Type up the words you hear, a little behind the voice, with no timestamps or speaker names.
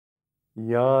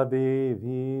Ya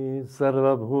Devi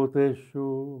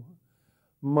Sarvabhuteshu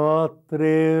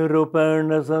Matre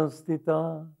Ruparna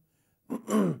Sanstita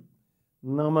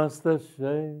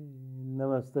Namastashay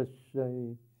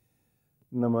Namastashay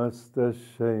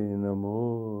Namastashay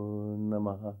Namo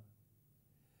Namaha.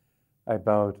 I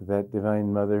bow to that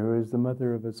Divine Mother who is the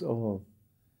mother of us all.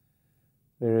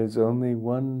 There is only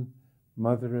one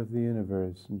Mother of the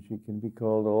universe, and she can be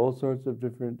called all sorts of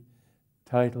different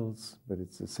titles, but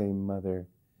it's the same Mother.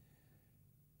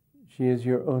 She is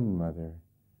your own mother,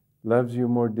 loves you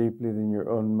more deeply than your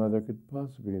own mother could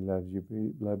possibly love you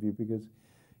because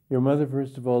your mother,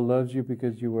 first of all, loves you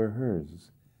because you are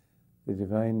hers. The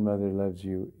Divine Mother loves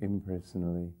you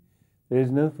impersonally. There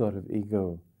is no thought of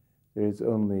ego. There is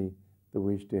only the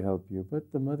wish to help you.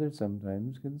 But the mother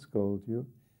sometimes can scold you.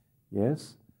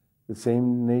 Yes, the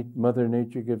same Mother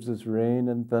Nature gives us rain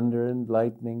and thunder and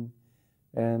lightning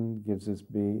and gives us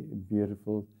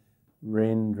beautiful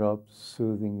raindrops,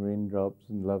 soothing raindrops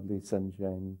and lovely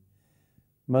sunshine.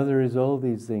 Mother is all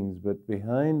these things, but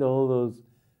behind all those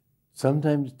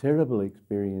sometimes terrible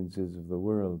experiences of the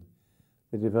world,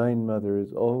 the Divine Mother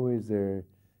is always there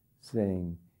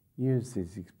saying, use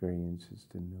these experiences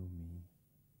to know me.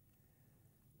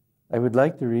 I would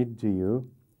like to read to you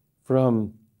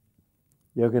from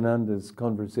Yogananda's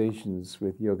Conversations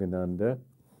with Yogananda.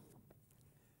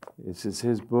 This is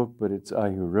his book, but it's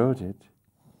I who wrote it.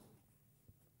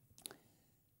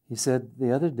 He said,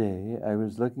 the other day I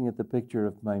was looking at the picture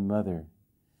of my mother.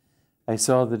 I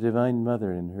saw the Divine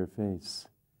Mother in her face.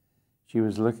 She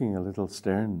was looking a little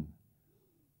stern.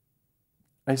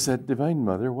 I said, Divine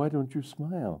Mother, why don't you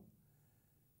smile?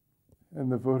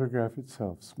 And the photograph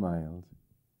itself smiled.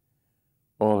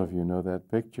 All of you know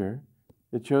that picture.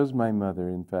 It shows my mother,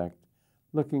 in fact,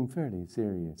 looking fairly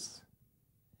serious.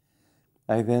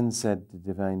 I then said to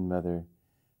Divine Mother,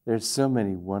 there's so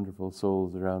many wonderful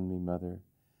souls around me, Mother.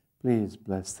 Please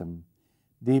bless them.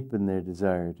 Deepen their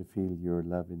desire to feel your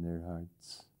love in their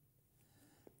hearts.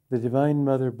 The Divine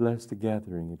Mother blessed a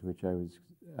gathering at which I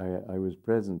was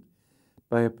present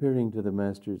by appearing to the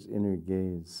Master's inner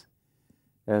gaze.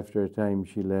 After a time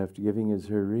she left, giving as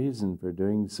her reason for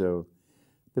doing so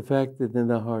the fact that in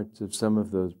the hearts of some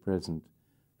of those present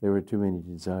there were too many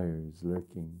desires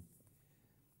lurking.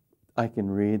 I can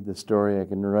read the story, I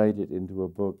can write it into a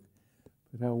book,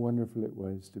 but how wonderful it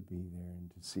was to be there and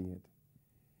to see it.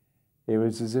 It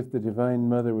was as if the Divine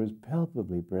Mother was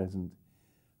palpably present.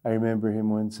 I remember him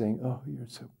once saying, oh, you're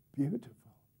so beautiful.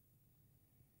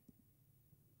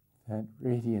 That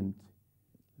radiant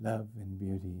love and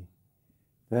beauty,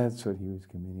 that's what he was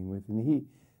communing with. And he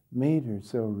made her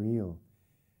so real.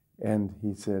 And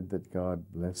he said that God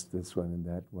blessed this one and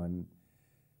that one.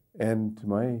 And to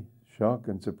my shock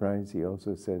and surprise, he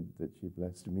also said that she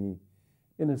blessed me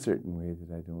in a certain way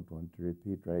that I don't want to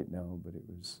repeat right now, but it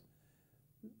was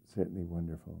certainly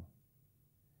wonderful.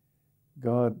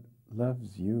 God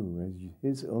loves you as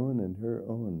his own and her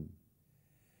own.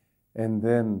 And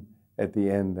then at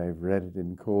the end, I've read it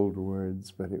in cold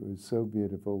words, but it was so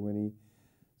beautiful when he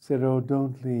said, oh,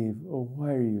 don't leave. Oh,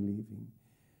 why are you leaving?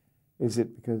 Is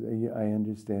it because, I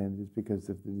understand, it's because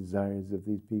of the desires of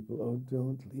these people. Oh,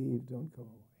 don't leave, don't go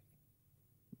away.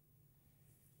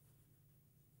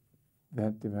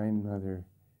 That Divine Mother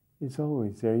is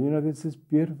always there. You know, there's this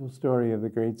beautiful story of the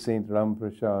great Saint Ram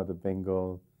Prasad of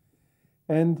Bengal.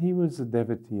 And he was a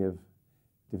devotee of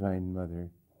Divine Mother.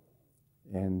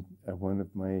 And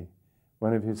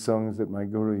one of his songs that my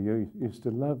guru used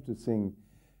to love to sing,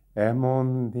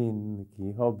 Emon din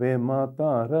ki hobe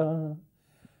matara,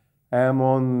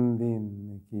 Emon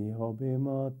din ki hobe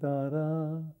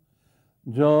matara,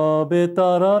 Jobe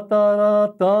tara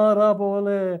tara tara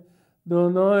bole,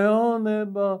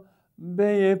 Donoyone ba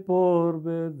beye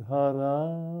porbe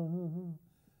dhara.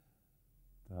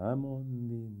 Emon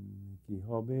din ki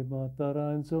hobe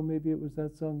matara. And so maybe it was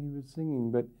that song he was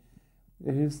singing, but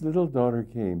his little daughter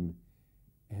came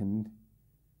and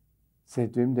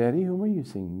said to him, Daddy, whom are you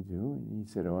singing to? And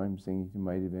he said, oh, I'm singing to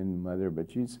my Divine Mother, but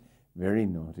she's very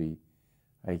naughty.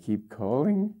 I keep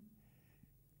calling,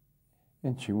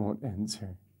 and she won't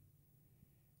answer.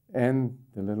 And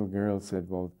the little girl said,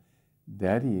 well,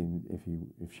 Daddy, if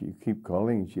you keep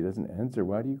calling and she doesn't answer,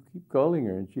 why do you keep calling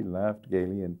her? And she laughed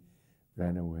gaily and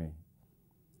ran away.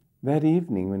 That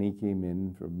evening, when he came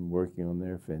in from working on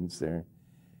their fence there,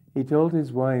 he told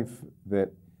his wife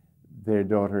that their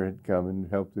daughter had come and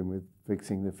helped him with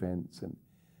fixing the fence. And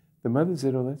the mother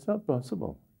said, oh, that's not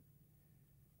possible.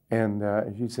 And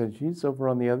she said, she's over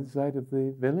on the other side of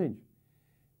the village.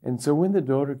 And so when the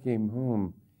daughter came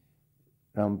home,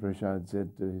 Ram Prasad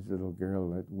said to his little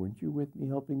girl, weren't you with me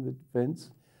helping the fence?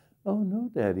 Oh, no,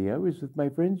 Daddy, I was with my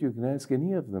friends. You can ask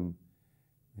any of them.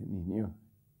 And he knew.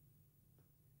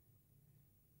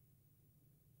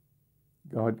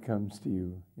 God comes to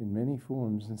you in many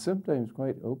forms, and sometimes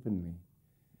quite openly,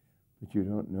 but you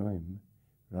don't know him.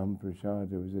 Ram Prasad,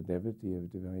 who was a devotee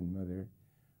of Divine Mother,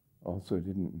 also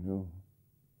didn't know.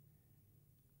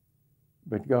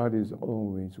 But God is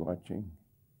always watching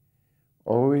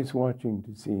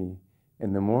to see.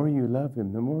 And the more you love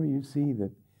him, the more you see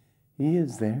that he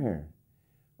is there.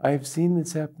 I've seen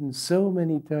this happen so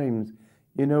many times.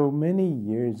 You know, many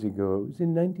years ago, it was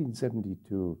in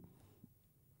 1972,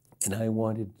 and I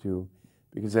wanted to,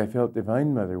 because I felt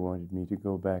Divine Mother wanted me to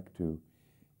go back to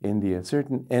India.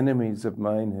 Certain enemies of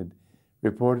mine had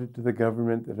reported to the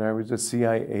government that I was a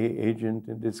CIA agent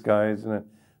in disguise and a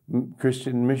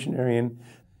Christian missionary in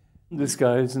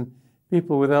disguise, and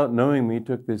people without knowing me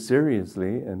took this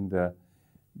seriously and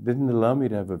didn't allow me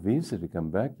to have a visa to come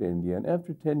back to India. And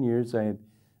after 10 years, I had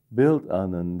built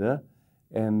Ananda,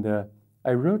 and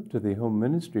I wrote to the Home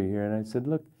Ministry here, and I said,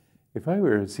 look, if I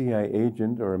were a CIA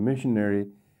agent or a missionary,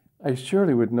 I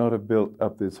surely would not have built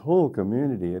up this whole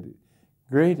community at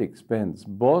great expense,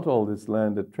 bought all this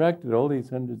land, attracted all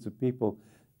these hundreds of people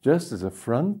just as a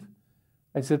front.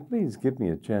 I said, please give me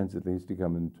a chance at least to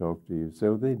come and talk to you.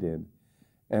 So they did.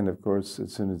 And of course,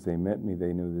 as soon as they met me,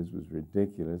 they knew this was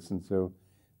ridiculous. And so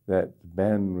that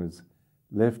ban was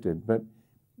lifted. But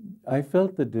I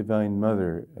felt the Divine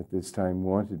Mother at this time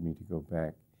wanted me to go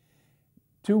back.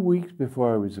 2 weeks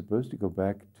before I was supposed to go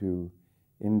back to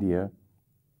India,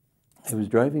 I was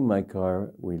driving my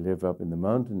car. We live up in the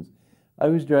mountains. I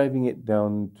was driving it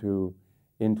down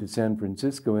into San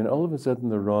Francisco, and all of a sudden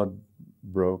the rod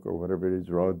broke, or whatever it is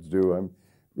rods do.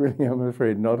 I'm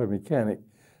afraid not a mechanic,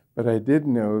 but I did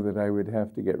know that I would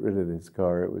have to get rid of this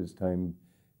car. It was time,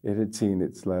 it had seen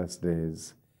its last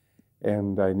days,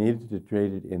 and I needed to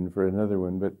trade it in for another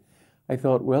one. But I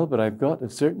thought, well, but I've got a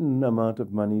certain amount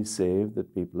of money saved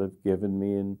that people have given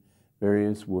me in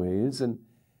various ways, and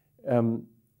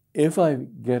if I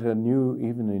get even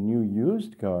a new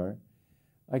used car,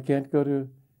 I can't go to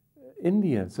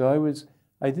India. So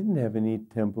I didn't have any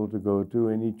temple to go to,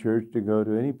 any church to go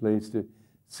to, any place to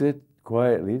sit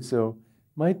quietly. So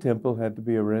my temple had to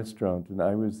be a restaurant, and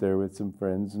I was there with some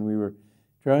friends, and we were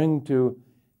trying to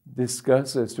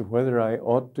discuss as to whether I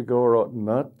ought to go or ought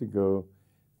not to go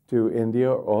to India,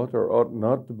 or ought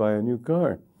not to buy a new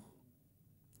car.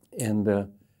 And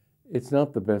it's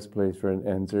not the best place for an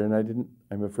answer, and I didn't,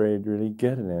 I'm afraid, really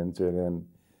get an answer then.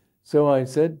 So I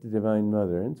said to Divine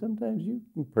Mother, and sometimes you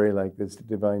can pray like this to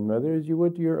Divine Mother as you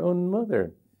would to your own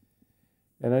mother.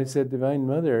 And I said, Divine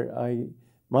Mother,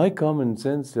 my common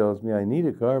sense tells me I need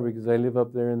a car because I live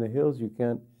up there in the hills. You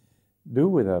can't do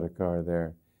without a car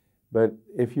there. But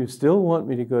if you still want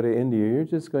me to go to India, you're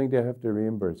just going to have to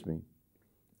reimburse me.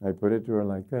 I put it to her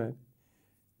like that.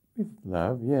 With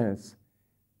love, yes.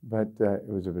 But it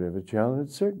was a bit of a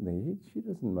challenge, certainly. She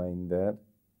doesn't mind that.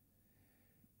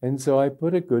 And so I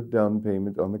put a good down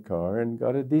payment on the car and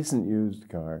got a decent used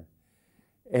car.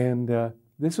 And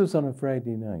this was on a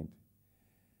Friday night.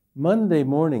 Monday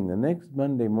morning, the next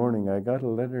Monday morning, I got a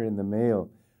letter in the mail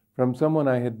from someone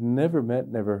I had never met,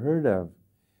 never heard of.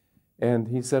 And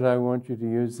he said, I want you to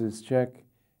use this check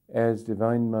as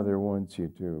Divine Mother wants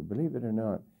you to. Believe it or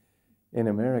not, in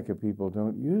America, people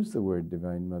don't use the word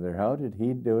Divine Mother. How did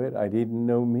he do it? I didn't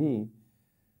know me.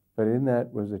 But in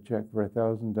that was a check for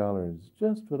 $1,000,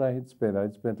 just what I had spent.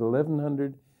 I'd spent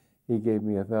 $1,100. He gave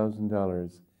me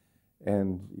 $1,000,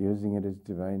 and using it as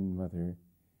Divine Mother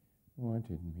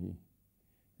wanted me.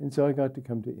 And so I got to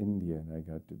come to India, and I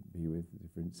got to be with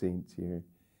different saints here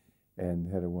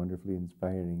and had a wonderfully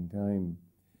inspiring time.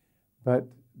 But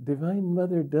Divine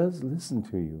Mother does listen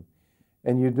to you.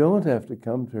 And you don't have to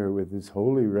come to her with this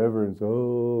holy reverence,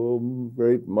 oh,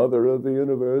 great Mother of the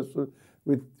universe,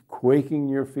 with quaking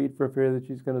your feet for fear that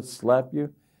she's going to slap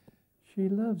you. She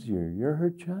loves you. You're her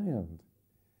child.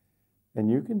 And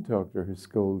you can talk to her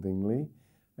scoldingly.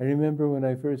 I remember when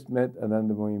I first met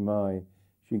Anandamayi Ma,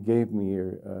 she gave me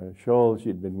a shawl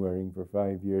she'd been wearing for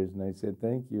 5 years, and I said,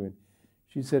 thank you. And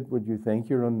she said, would you thank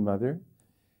your own mother?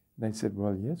 And I said,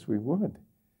 well, yes, we would.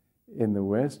 In the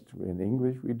West, in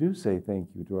English, we do say thank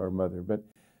you to our mother. But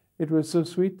it was so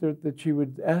sweet that she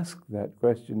would ask that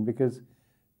question, because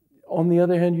on the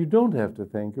other hand, you don't have to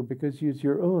thank her because she's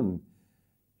your own.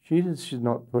 She's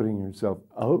not putting herself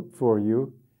out for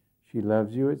you. She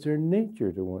loves you. It's her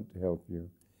nature to want to help you.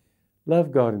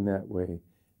 Love God in that way.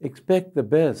 Expect the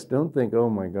best. Don't think, oh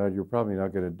my God, you're probably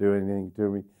not going to do anything to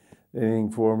me,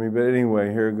 anything for me. But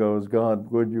anyway, here goes.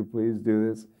 God, would you please do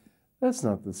this? That's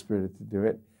not the spirit to do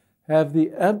it. Have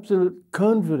the absolute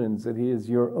confidence that he is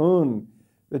your own,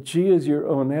 that she is your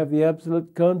own. Have the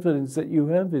absolute confidence that you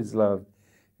have his love.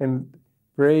 And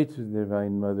pray to the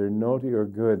Divine Mother, naughty or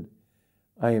good,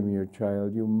 I am your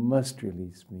child. You must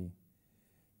release me.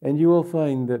 And you will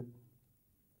find that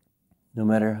no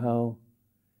matter how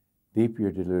deep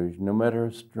your delusion, no matter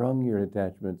how strong your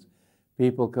attachments,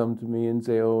 people come to me and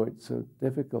say, oh, it's so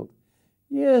difficult.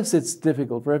 Yes, it's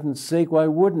difficult. For heaven's sake, why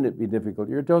wouldn't it be difficult?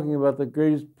 You're talking about the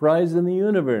greatest prize in the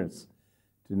universe,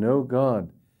 to know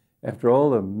God. After all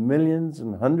the millions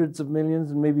and hundreds of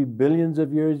millions and maybe billions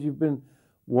of years you've been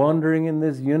wandering in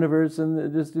this universe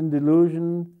and just in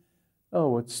delusion, oh,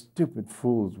 what stupid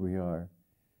fools we are.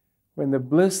 When the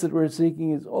bliss that we're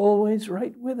seeking is always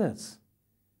right with us.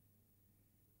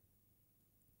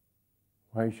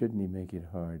 Why shouldn't he make it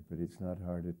hard? But it's not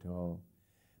hard at all.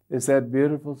 It's that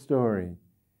beautiful story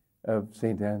of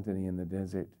St. Anthony in the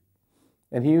desert.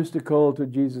 And he used to call to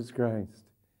Jesus Christ.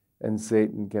 And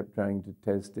Satan kept trying to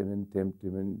test him and tempt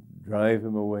him and drive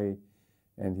him away.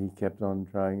 And he kept on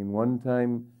trying. And one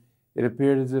time it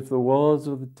appeared as if the walls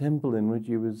of the temple in which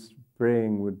he was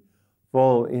praying would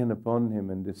fall in upon him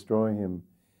and destroy him.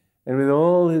 And with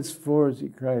all his force he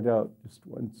cried out just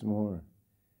once more,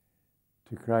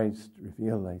 to Christ,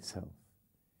 reveal thyself.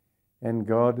 And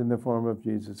God in the form of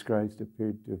Jesus Christ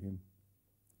appeared to him.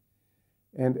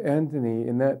 And Anthony,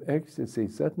 in that ecstasy,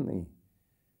 suddenly,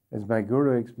 as my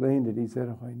guru explained it, he said,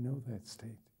 oh, I know that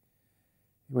state.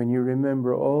 When you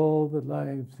remember all the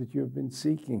lives that you've been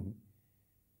seeking,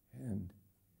 and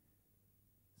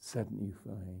suddenly you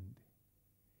find.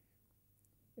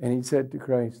 And he said to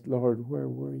Christ, Lord, where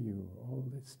were you all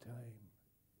this time?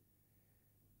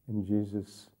 And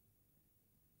Jesus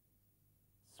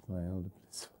smiled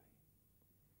blissfully.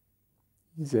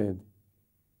 He said,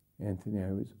 Anthony,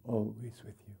 I was always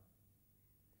with you.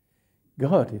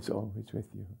 God is always with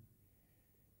you.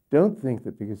 Don't think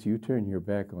that because you turn your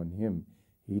back on him,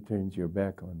 he turns your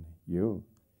back on you.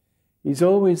 He's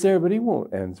always there, but he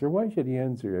won't answer. Why should he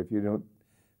answer if you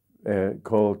don't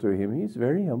call to him? He's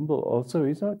very humble also.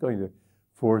 He's not going to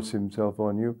force himself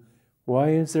on you. Why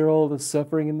is there all the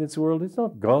suffering in this world? It's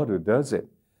not God who does it.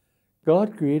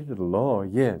 God created a law,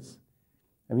 yes.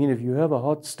 I mean, if you have a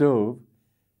hot stove,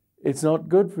 it's not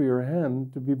good for your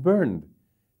hand to be burned.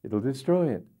 It'll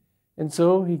destroy it. And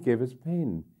so he gave us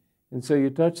pain. And so you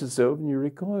touch the stove and you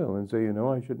recoil. And so you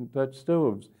know I shouldn't touch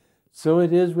stoves. So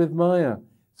it is with Maya.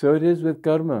 So it is with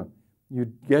karma.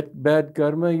 You get bad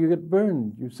karma, you get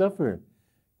burned, you suffer.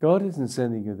 God isn't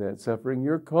sending you that suffering.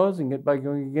 You're causing it by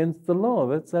going against the law.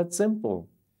 That's that simple.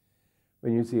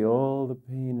 When you see all the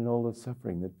pain and all the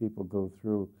suffering that people go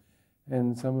through,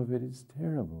 and some of it is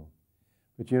terrible.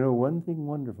 But you know one thing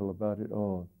wonderful about it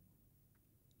all.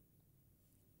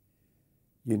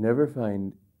 You never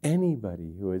find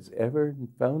anybody who has ever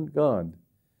found God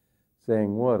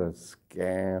saying, what a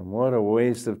scam, what a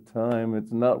waste of time,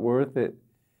 it's not worth it.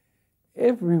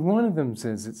 Every one of them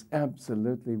says it's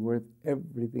absolutely worth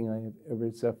everything I have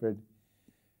ever suffered.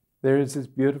 There is this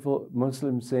beautiful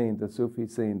Muslim saint, a Sufi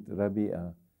saint,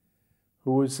 Rabi'a,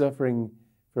 who was suffering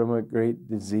from a great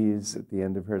disease at the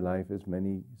end of her life, as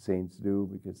many saints do,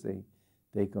 because they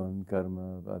take on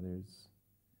karma of others.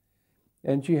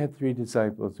 And she had 3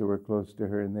 disciples who were close to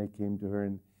her, and they came to her,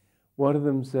 and one of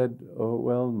them said, oh,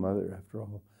 well, Mother, after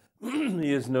all,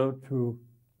 he is no true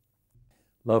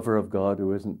lover of God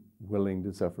who isn't willing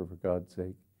to suffer for God's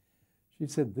sake. She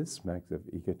said, this smacks of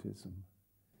egotism.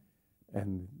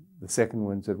 And the second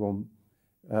one said, well,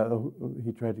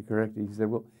 he tried to correct it. He said,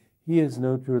 well, he is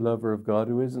no true lover of God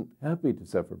who isn't happy to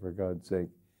suffer for God's sake.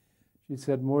 She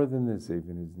said, more than this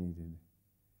even is needed.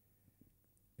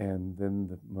 And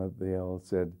then they all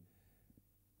said,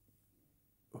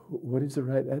 what is the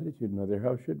right attitude, Mother?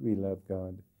 How should we love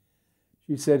God?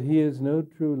 She said, he is no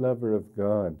true lover of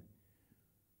God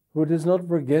who does not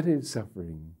forget his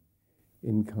suffering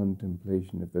in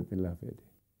contemplation of the beloved.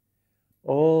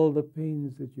 All the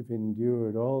pains that you've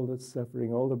endured, all the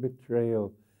suffering, all the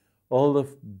betrayal, all the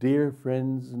dear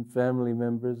friends and family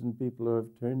members and people who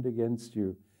have turned against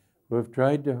you, who have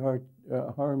tried to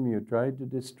harm you, tried to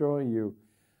destroy you.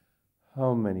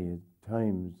 How many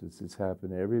times does this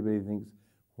happen? Everybody thinks,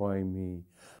 why me?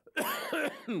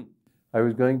 I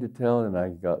was going to tell, and I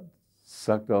got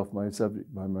sucked off my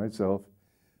subject by myself,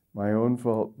 my own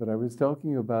fault, but I was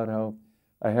talking about how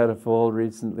I had a fall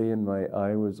recently and my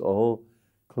eye was all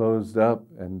closed up,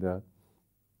 and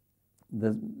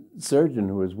the surgeon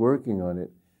who was working on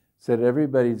it said,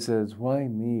 everybody says, why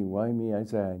me, why me? I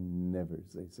say, I never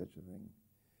say such a thing.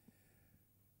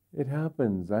 It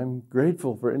happens. I'm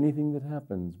grateful for anything that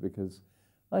happens because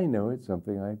I know it's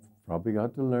something I've probably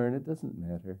got to learn. It doesn't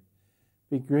matter.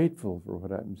 Be grateful for what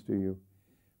happens to you.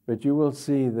 But you will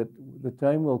see that the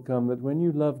time will come that when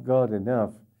you love God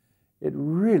enough, it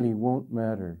really won't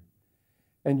matter.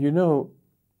 And you know,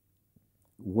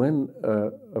 when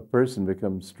a person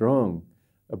becomes strong,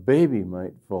 a baby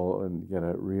might fall and get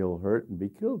a real hurt and be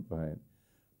killed by it.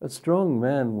 A strong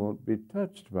man won't be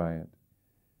touched by it.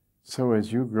 So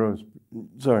as you grow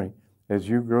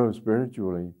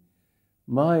spiritually,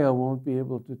 Maya won't be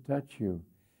able to touch you.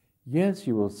 Yes,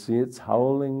 you will see it's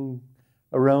howling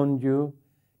around you.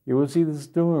 You will see the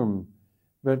storm.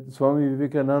 But Swami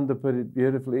Vivekananda put it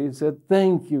beautifully. He said,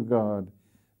 "Thank you, God."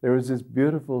 There was this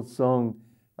beautiful song.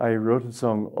 I wrote a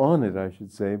song on it, I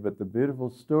should say, but the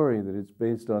beautiful story that it's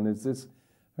based on is this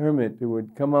hermit who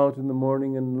would come out in the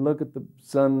morning and look at the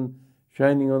sun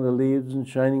shining on the leaves and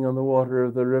shining on the water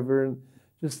of the river and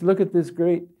just look at this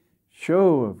great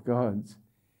show of God's.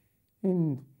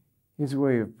 And his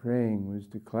way of praying was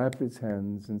to clap his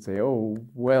hands and say, "Oh,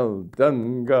 well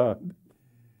done, God."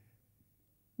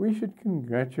 We should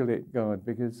congratulate God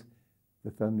because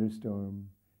the thunderstorm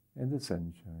and the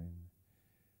sunshine,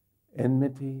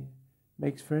 enmity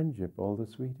makes friendship all the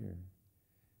sweeter.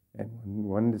 And when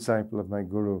one disciple of my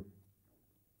guru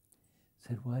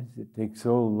said, "Why does it take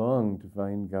so long to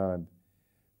find God?"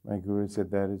 My guru said,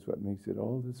 "That is what makes it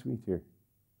all the sweeter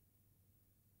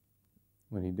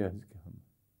when he does come."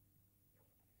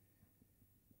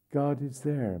 God is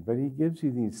there, but he gives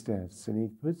you these tests and he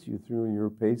puts you through your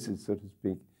paces, so to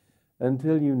speak,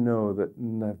 until you know that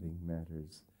nothing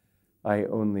matters. I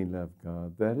only love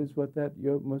God. That is what that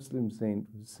Muslim saint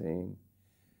was saying.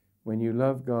 When you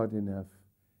love God enough,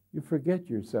 you forget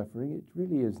your suffering. It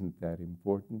really isn't that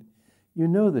important. You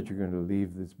know that you're going to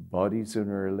leave this body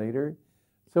sooner or later.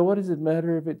 So what does it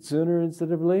matter if it's sooner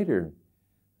instead of later?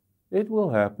 It will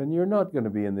happen. You're not going to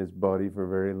be in this body for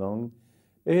very long.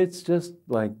 It's just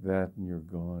like that and you're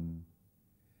gone.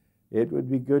 It would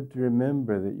be good to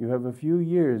remember that you have a few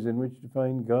years in which to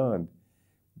find God.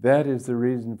 That is the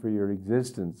reason for your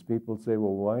existence. People say,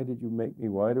 "Well, why did you make me?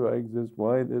 Why do I exist?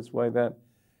 Why this? Why that?"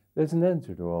 There's an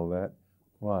answer to all that.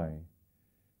 Why?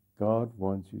 God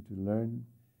wants you to learn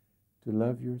to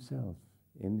love yourself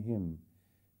in him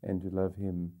and to love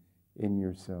him in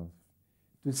yourself.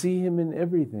 To see him in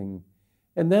everything.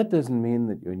 And that doesn't mean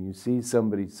that when you see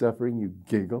somebody suffering, you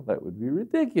giggle. That would be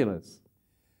ridiculous.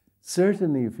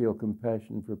 Certainly you feel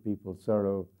compassion for people's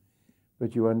sorrow,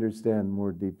 but you understand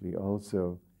more deeply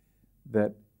also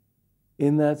that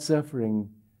in that suffering,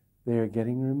 they are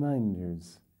getting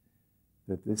reminders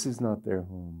that this is not their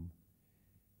home.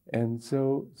 And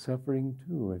so suffering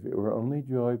too, if it were only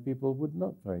joy, people would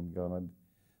not find God.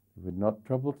 They would not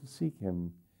trouble to seek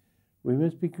him. We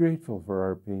must be grateful for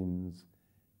our pains.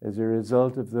 As a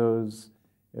result of those,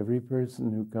 every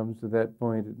person who comes to that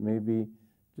point, it may be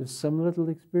just some little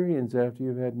experience after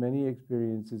you've had many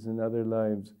experiences in other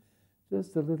lives,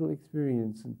 just a little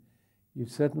experience, and you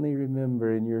suddenly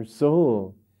remember in your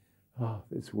soul, "Oh,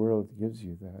 this world gives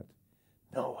you that.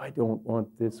 No, I don't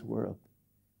want this world."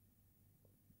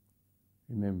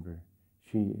 Remember,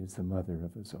 she is the mother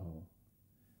of us all.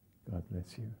 God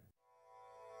bless you.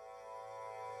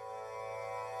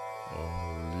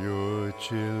 All your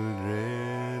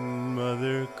children,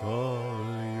 mother, call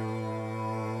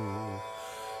you,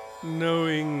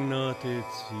 knowing not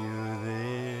it's you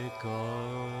they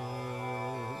call.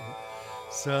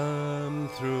 Some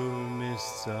through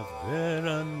mists of their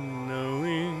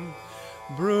unknowing,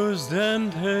 bruised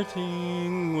and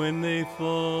hurting when they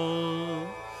fall,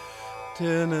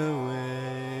 turn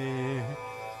away,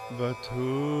 but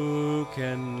who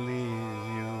can leave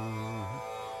you?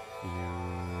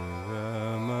 You,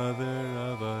 the mother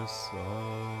of us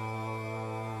all.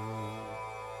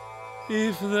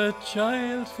 If the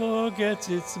child forgets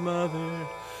its mother,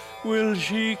 will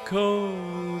she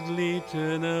coldly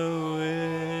turn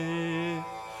away?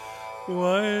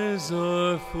 Wise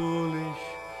or foolish,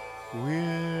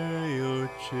 we're your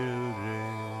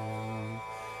children.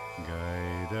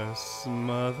 Guide us,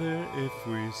 Mother, if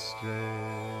we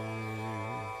stray.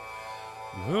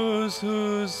 Those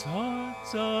whose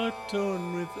hearts are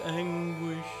torn with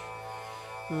anguish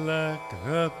lack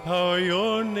the power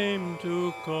your name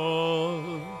to call.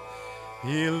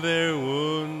 Heal their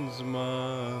wounds,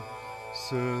 Ma,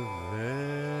 soothe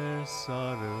their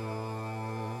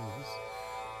sorrows.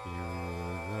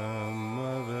 You're the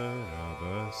mother of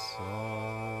us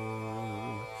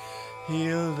all.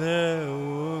 Heal their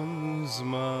wounds,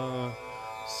 Ma,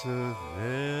 soothe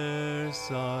their